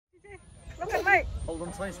Hold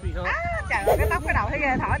on tight, sweetheart. Trời ơi, cái tóc cái đầu thấy ghê,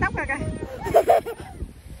 thổi tóc ra coi.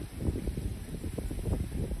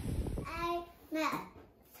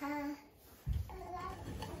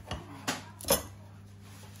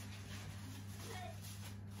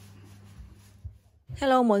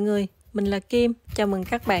 Hello mọi người, mình là Kim. Chào mừng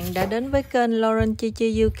các bạn đã đến với kênh Lauren Chi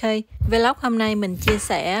Chi UK. Vlog hôm nay mình chia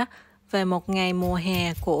sẻ về một ngày mùa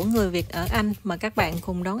hè của người Việt ở Anh. Mời các bạn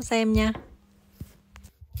cùng đón xem nha.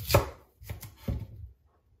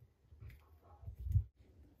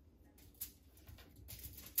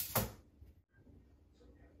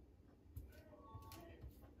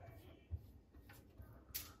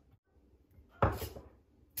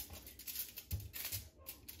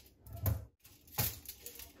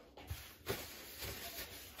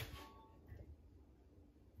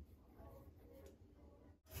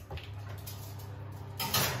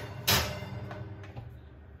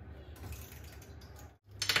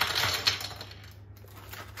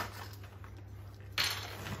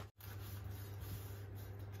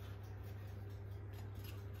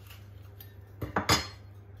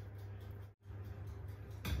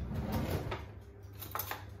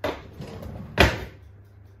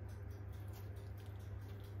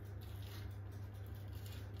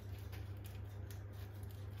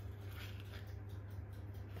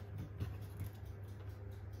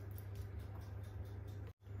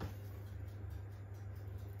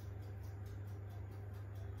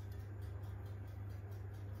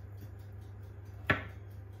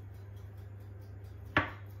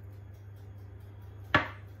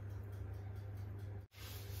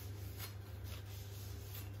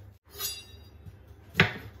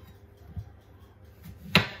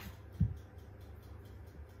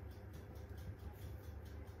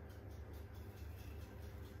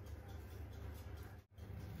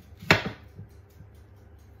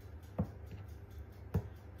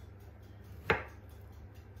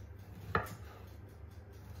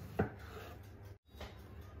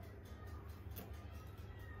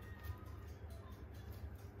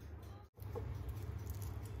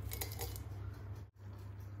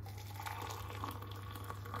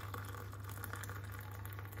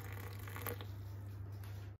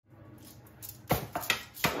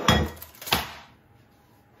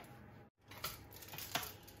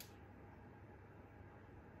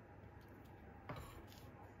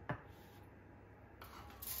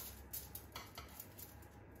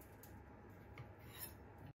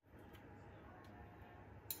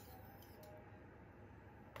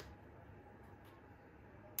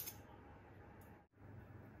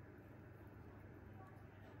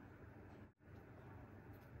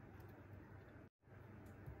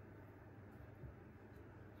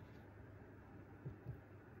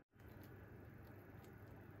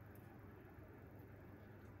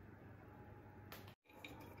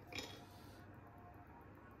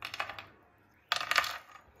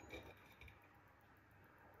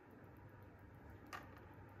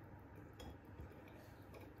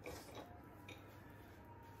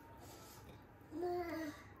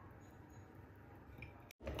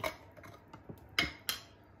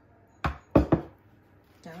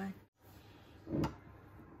 Chào anh.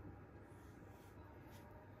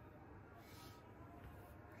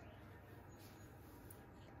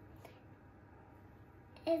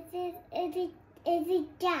 Is it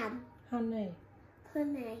jam? Honey.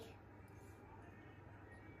 Honey.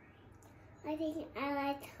 I think I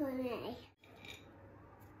like honey.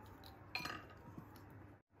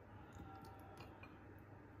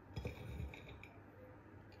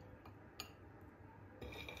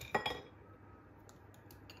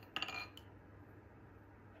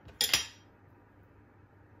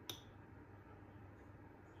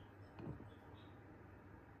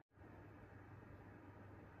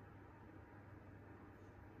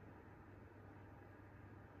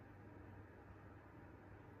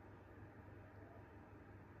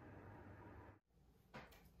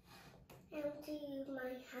 Empty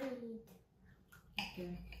my hand.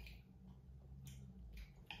 Okay.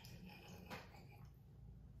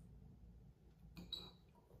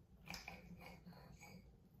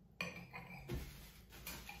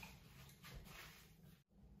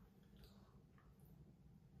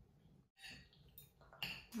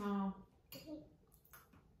 Ngon.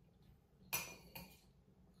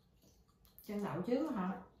 Chan đậu chứ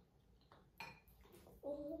hả?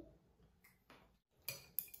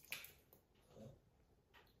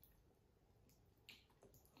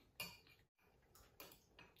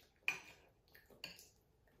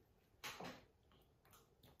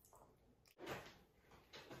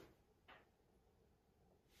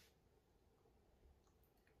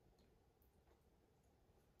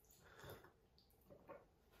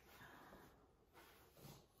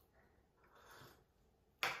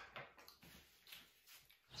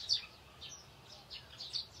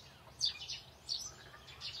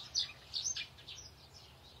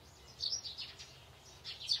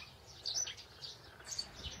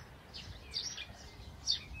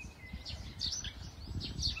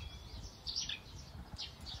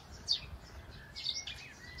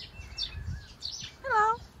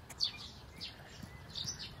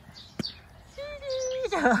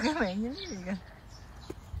 trời ơi, cái miệng nhíu gì kìa.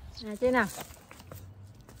 Nè Chi nào.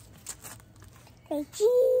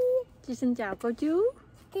 Chi xin chào cô chú.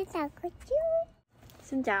 Xin chào cô chú.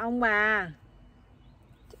 Xin chào ông bà.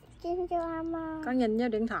 Xin chào ông. Con nhìn vô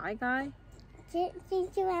điện thoại coi. Xin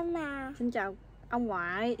chào ông. Xin chào ông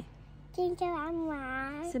ngoại. Xin chào ông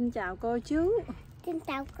ngoại. Xin chào cô chú. Xin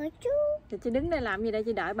chào cô chú. Thì chị đứng đây làm gì đây?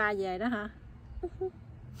 Chị đợi ba về đó hả?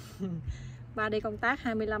 Ba đi công tác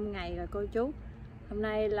 25 ngày rồi cô chú. Hôm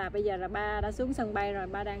nay là bây giờ là ba đã xuống sân bay rồi.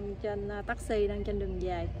 Ba đang trên taxi, đang trên đường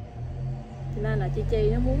về. Cho nên là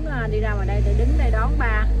Chi nó muốn đi ra ngoài đây để đứng đây đón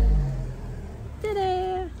ba.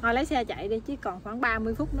 Thôi lấy xe chạy đi, chứ còn khoảng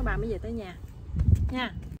 30 phút nữa ba mới về tới nhà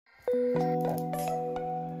nha.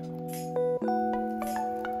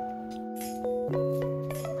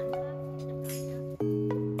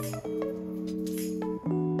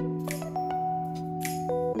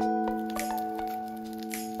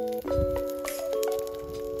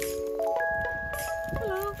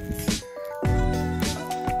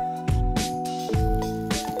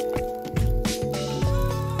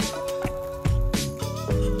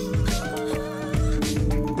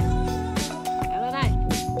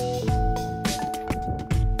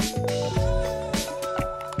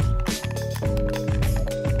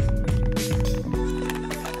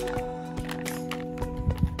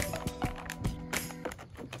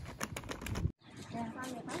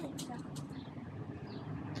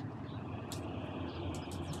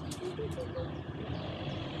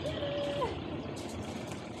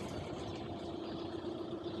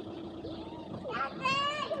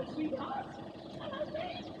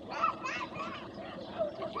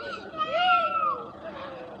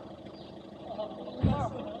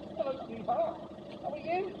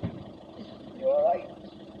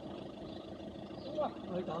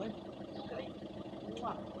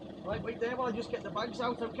 Right, wait there while I just get the bags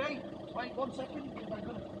out, okay? Right, 1 second. You're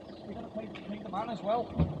gonna make the man as well.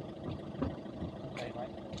 Okay, right.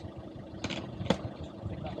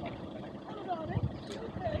 Take that one. Hello, darling. You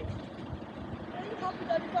okay? Are you happy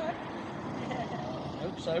that you're back?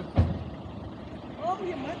 Hope so. Oh,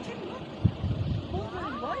 you're matching, look. Both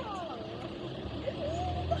really white. Oh,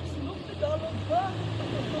 that's lovely, darling.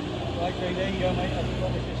 Right, there you go, mate. I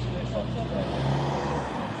promise you.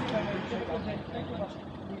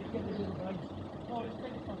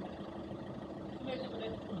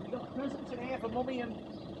 You got presents in here for mummy and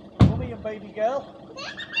baby girl.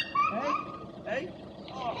 Hey, hey.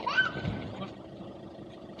 Oh.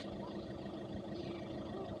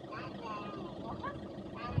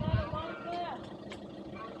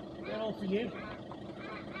 They're all for you.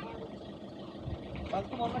 Well,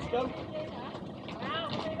 come on, let's go.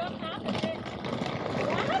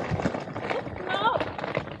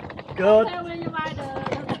 Good.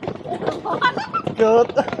 Good.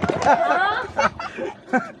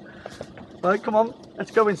 Right, come on.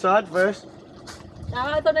 Let's go inside first.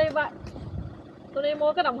 Trời ơi, tôi đi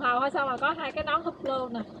mua cái đồng hồ hay sao mà có hai cái nón húp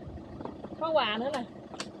luôn nè. Có quà nữa nè.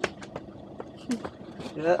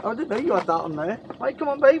 Yeah, I didn't know you had that on there. Right, come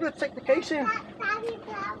on, babe. Let's take the case in.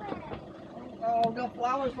 Oh, I've got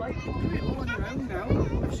flowers, right? You do it all on your own now.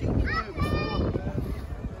 I've seen you do it before.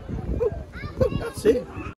 That's it.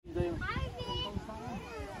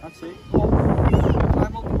 That's it. Oh,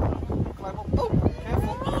 climb up. Climb up. Oh,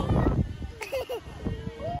 careful.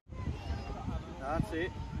 That's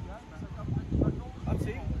it. That's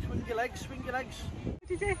it. Swing your legs, swing your legs.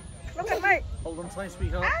 Chi, lúc lên đi. Hold on tight,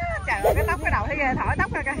 sweetheart. Trời ơi, cái đầu thấy ghê, thổi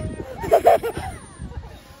tóc ra kìa.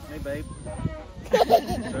 Hey, babe.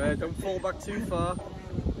 Don't fall back too far,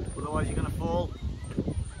 otherwise you're gonna fall.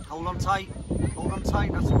 Hold on tight. Hold on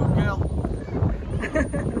tight. That's a good girl.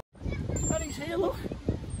 Daddy's here, look.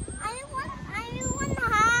 I want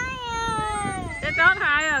higher. It's not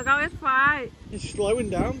higher, go it's fine. It's slowing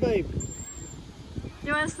down, babe.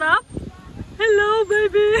 You want to stop? Hello,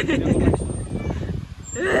 baby.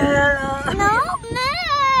 No.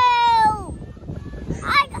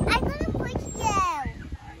 I'm gonna push you.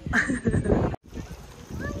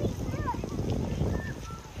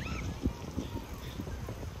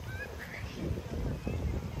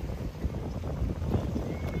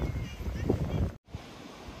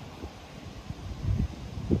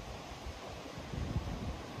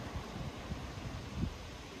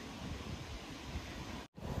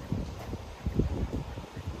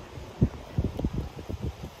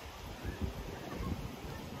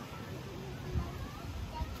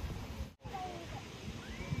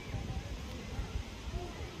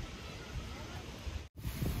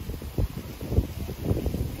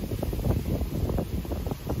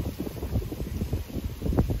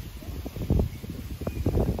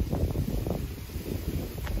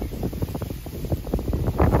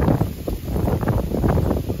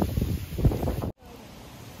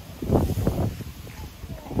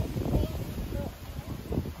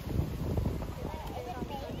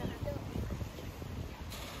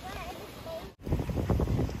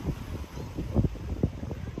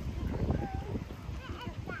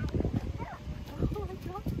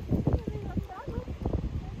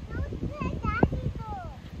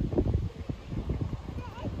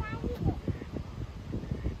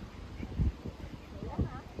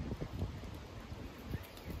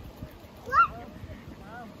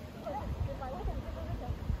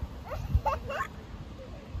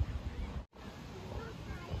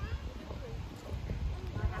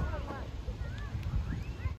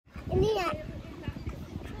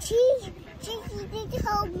 chỉ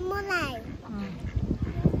không mua này.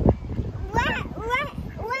 What is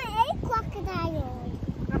crocodile?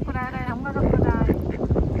 Crocodile đây không có crocodile.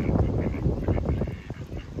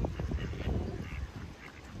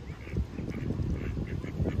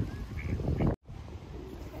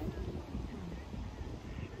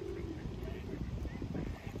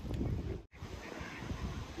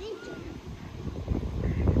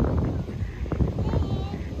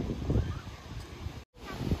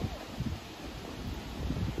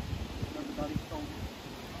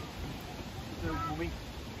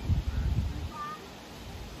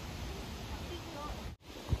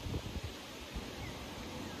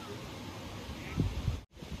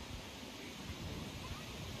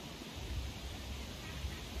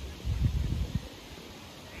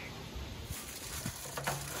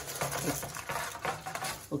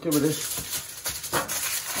 Okay with this.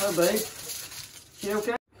 Oh, babe. You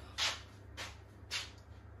okay?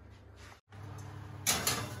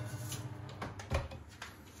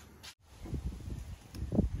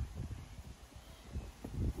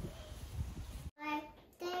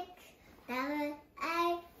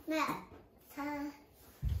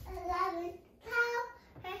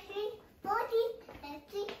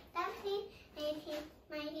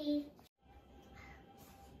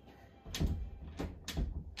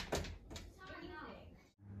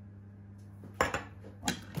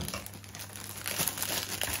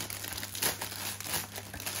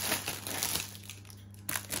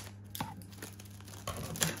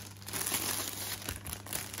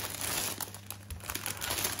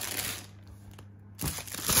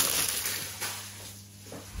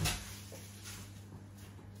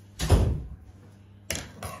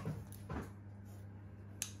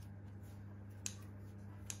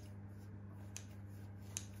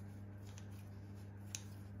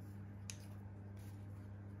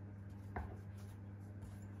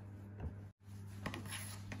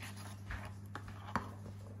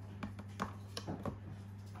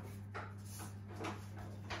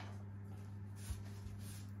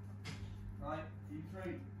 Right, you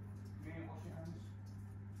three. Go and wash your hands.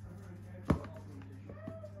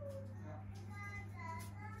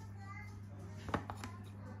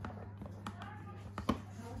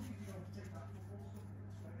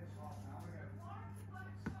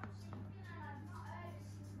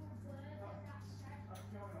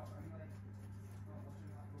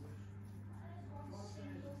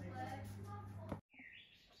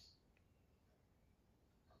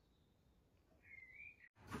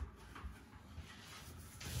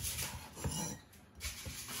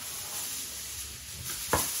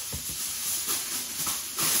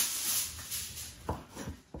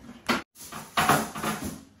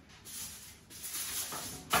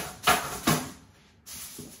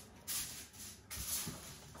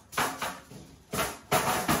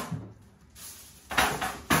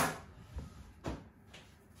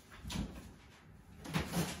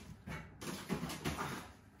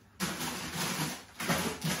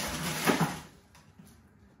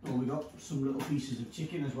 Oh, we got some little pieces of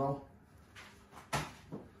chicken as well.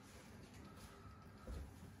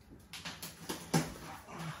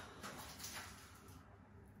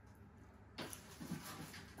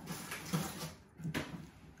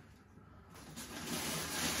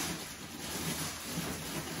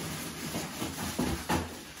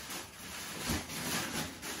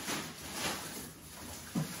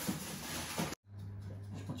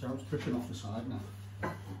 Watch out, it's dripping off the side now.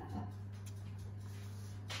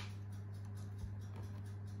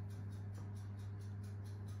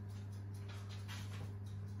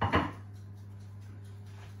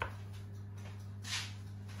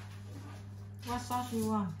 What sauce do you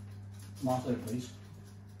want? Tomato, please.